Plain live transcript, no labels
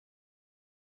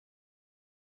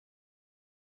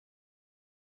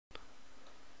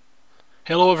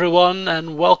Hello everyone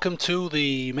and welcome to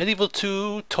the Medieval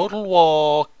 2 Total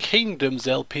War Kingdoms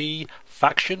LP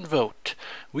faction vote.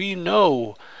 We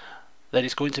know that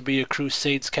it's going to be a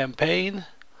Crusades campaign,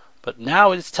 but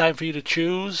now it's time for you to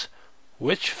choose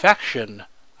which faction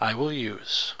I will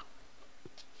use.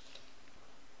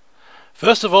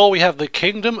 First of all, we have the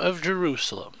Kingdom of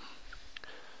Jerusalem.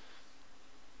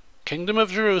 Kingdom of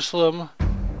Jerusalem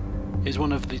is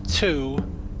one of the two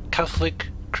Catholic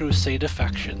Crusader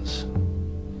factions.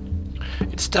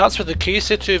 It starts with the key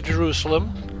city of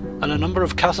Jerusalem and a number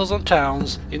of castles and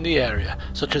towns in the area,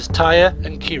 such as Tyre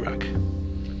and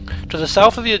Kerak. To the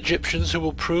south are the Egyptians, who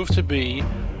will prove to be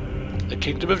the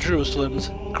Kingdom of Jerusalem's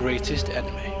greatest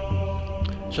enemy.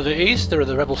 To the east there are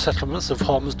the rebel settlements of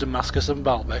Homs, Damascus and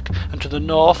Baalbek, and to the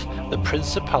north the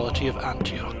Principality of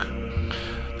Antioch.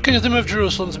 The Kingdom of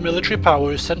Jerusalem's military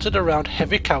power is centered around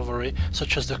heavy cavalry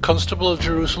such as the Constable of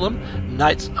Jerusalem,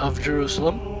 Knights of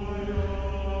Jerusalem.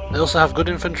 They also have good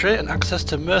infantry and access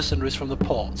to mercenaries from the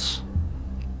ports.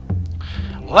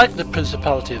 Like the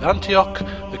Principality of Antioch,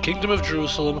 the Kingdom of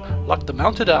Jerusalem lacked the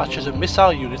mounted archers and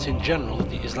missile units in general that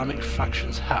the Islamic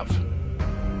factions have.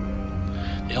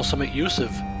 They also make use of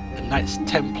the Knights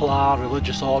Templar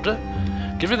religious order,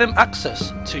 giving them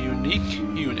access to unique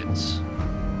units.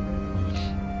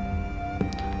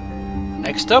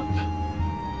 Next up,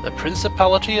 the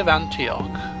Principality of Antioch.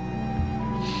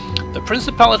 The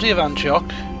Principality of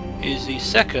Antioch is the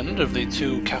second of the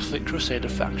two Catholic Crusader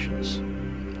factions.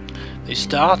 They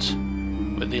start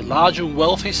with the large and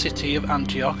wealthy city of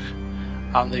Antioch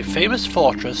and the famous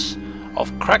fortress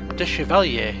of Crac de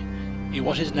Chevalier in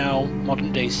what is now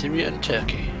modern-day Syria and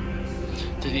Turkey.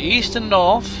 To the east and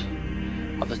north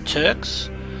are the Turks,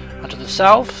 and to the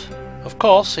south, of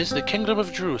course, is the Kingdom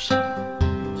of Jerusalem.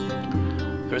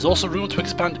 There is also room to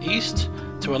expand east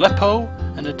to Aleppo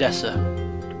and Edessa.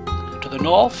 To the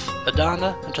north,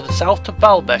 Adana, and to the south to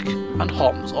Baalbek and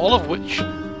Homs, all of which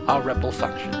are rebel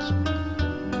factions.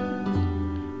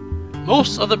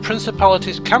 Most of the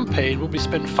Principality's campaign will be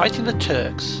spent fighting the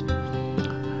Turks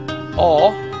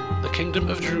or the Kingdom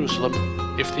of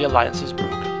Jerusalem if the alliance is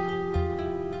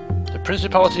broken. The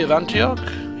Principality of Antioch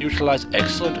utilize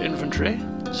excellent infantry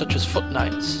such as foot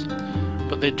knights,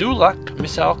 but they do lack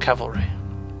missile cavalry,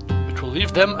 which will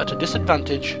leave them at a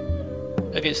disadvantage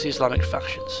against the Islamic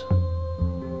factions.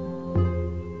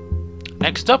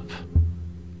 Next up,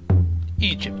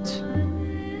 Egypt.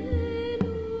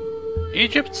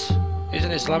 Egypt is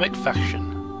an Islamic faction.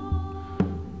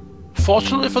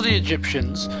 Fortunately for the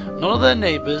Egyptians, none of their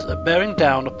neighbours are bearing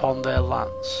down upon their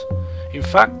lands. In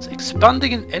fact,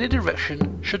 expanding in any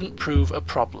direction shouldn't prove a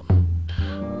problem.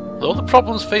 Though the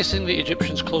problems facing the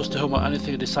Egyptians close to home are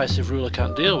anything a decisive ruler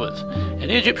can't deal with,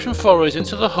 any Egyptian forays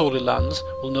into the Holy Lands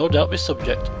will no doubt be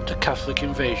subject to Catholic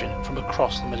invasion from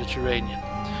across the Mediterranean.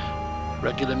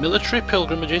 Regular military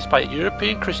pilgrimages by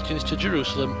European Christians to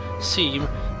Jerusalem seem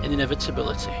an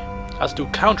inevitability, as do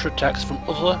counterattacks from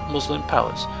other Muslim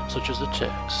powers, such as the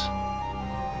Turks.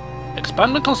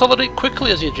 Expand and consolidate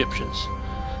quickly as the Egyptians,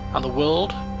 and the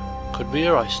world could be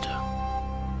your oyster.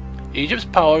 Egypt's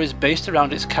power is based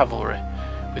around its cavalry.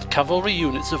 With cavalry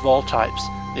units of all types,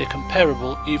 they are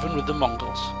comparable even with the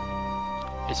Mongols.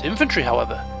 Its infantry,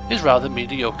 however, is rather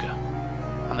mediocre,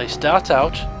 and they start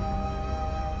out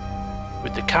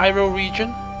with the Cairo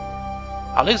region,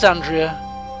 Alexandria,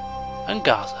 and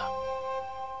Gaza.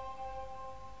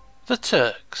 The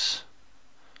Turks.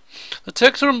 The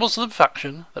Turks are a Muslim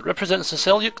faction that represents the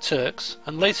Seljuk Turks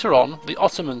and later on the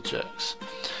Ottoman Turks.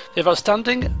 They have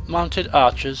outstanding mounted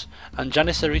archers and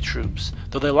Janissary troops,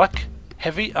 though they lack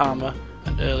heavy armour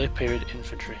and early period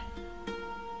infantry.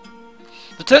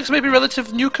 The Turks may be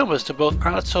relative newcomers to both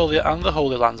Anatolia and the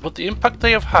Holy Lands, but the impact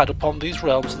they have had upon these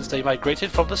realms since they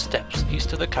migrated from the steppes east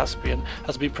to the Caspian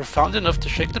has been profound enough to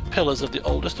shake the pillars of the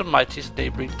oldest and mightiest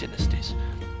neighbouring dynasties.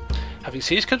 Having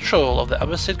seized control of the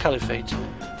Abbasid Caliphate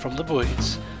from the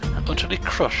Buyids and utterly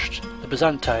crushed the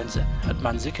Byzantines at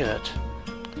Manzikert,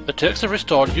 the Turks have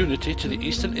restored unity to the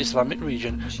eastern Islamic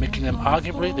region, making them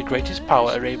arguably the greatest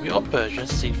power Arabia or Persia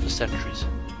has seen for centuries.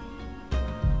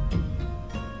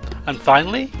 And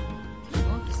finally,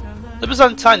 the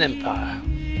Byzantine Empire.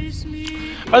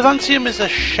 Byzantium is a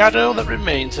shadow that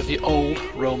remains of the old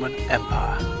Roman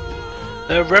Empire.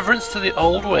 Their reverence to the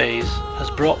old ways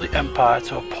has brought the empire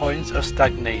to a point of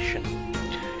stagnation,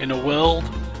 in a world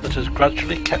that has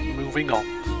gradually kept moving on.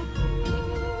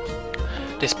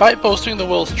 Despite boasting the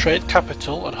world's trade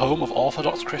capital and home of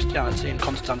Orthodox Christianity in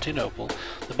Constantinople,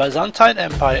 the Byzantine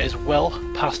Empire is well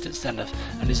past its zenith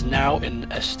and is now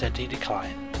in a steady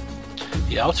decline.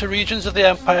 The outer regions of the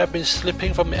empire have been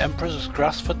slipping from the emperor's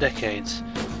grasp for decades,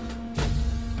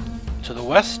 To the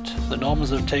west, the Normans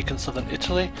have taken southern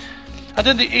Italy, and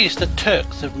in the east the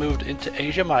Turks have moved into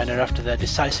Asia Minor after their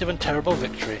decisive and terrible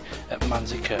victory at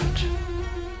Manzikert.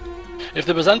 If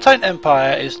the Byzantine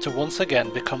Empire is to once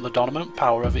again become the dominant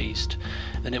power of the East,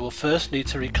 then it will first need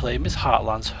to reclaim its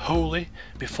heartlands wholly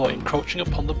before encroaching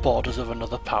upon the borders of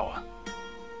another power.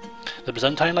 The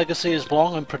Byzantine legacy is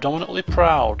long and predominantly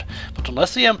proud, but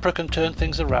unless the emperor can turn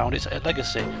things around, it's a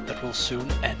legacy that will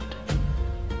soon end.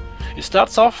 It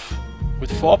starts off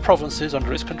with 4 provinces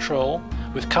under its control,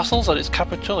 with castles at its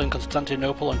capital in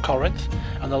Constantinople and Corinth,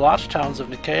 and the large towns of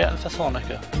Nicaea and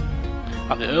Thessalonica.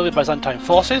 And the early Byzantine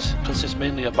forces consist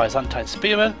mainly of Byzantine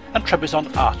spearmen and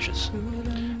Trebizond archers.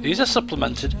 These are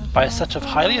supplemented by a set of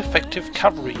highly effective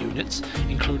cavalry units,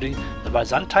 including the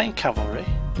Byzantine Cavalry,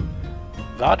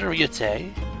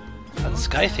 Vardariate, and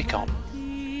Scythicon.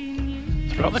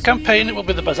 Throughout the campaign, it will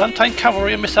be the Byzantine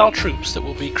cavalry and missile troops that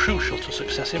will be crucial to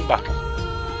success in battle.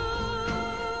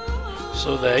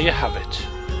 So there you have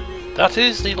it. That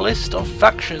is the list of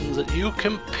factions that you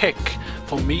can pick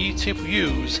for me to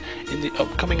use in the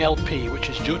upcoming LP, which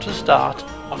is due to start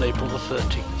on April the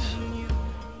 13th.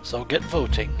 So get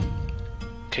voting.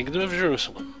 Kingdom of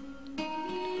Jerusalem,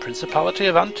 Principality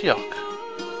of Antioch,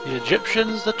 the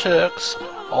Egyptians, the Turks,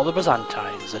 or the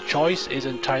Byzantines. The choice is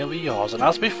entirely yours, and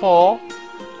as before,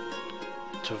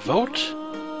 to vote,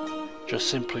 just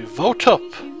simply vote up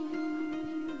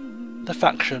the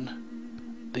faction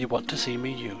that you want to see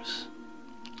me use.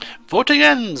 Voting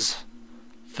ends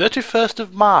 31st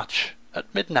of March at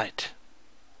midnight.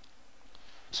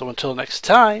 So until next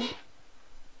time,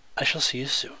 I shall see you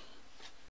soon.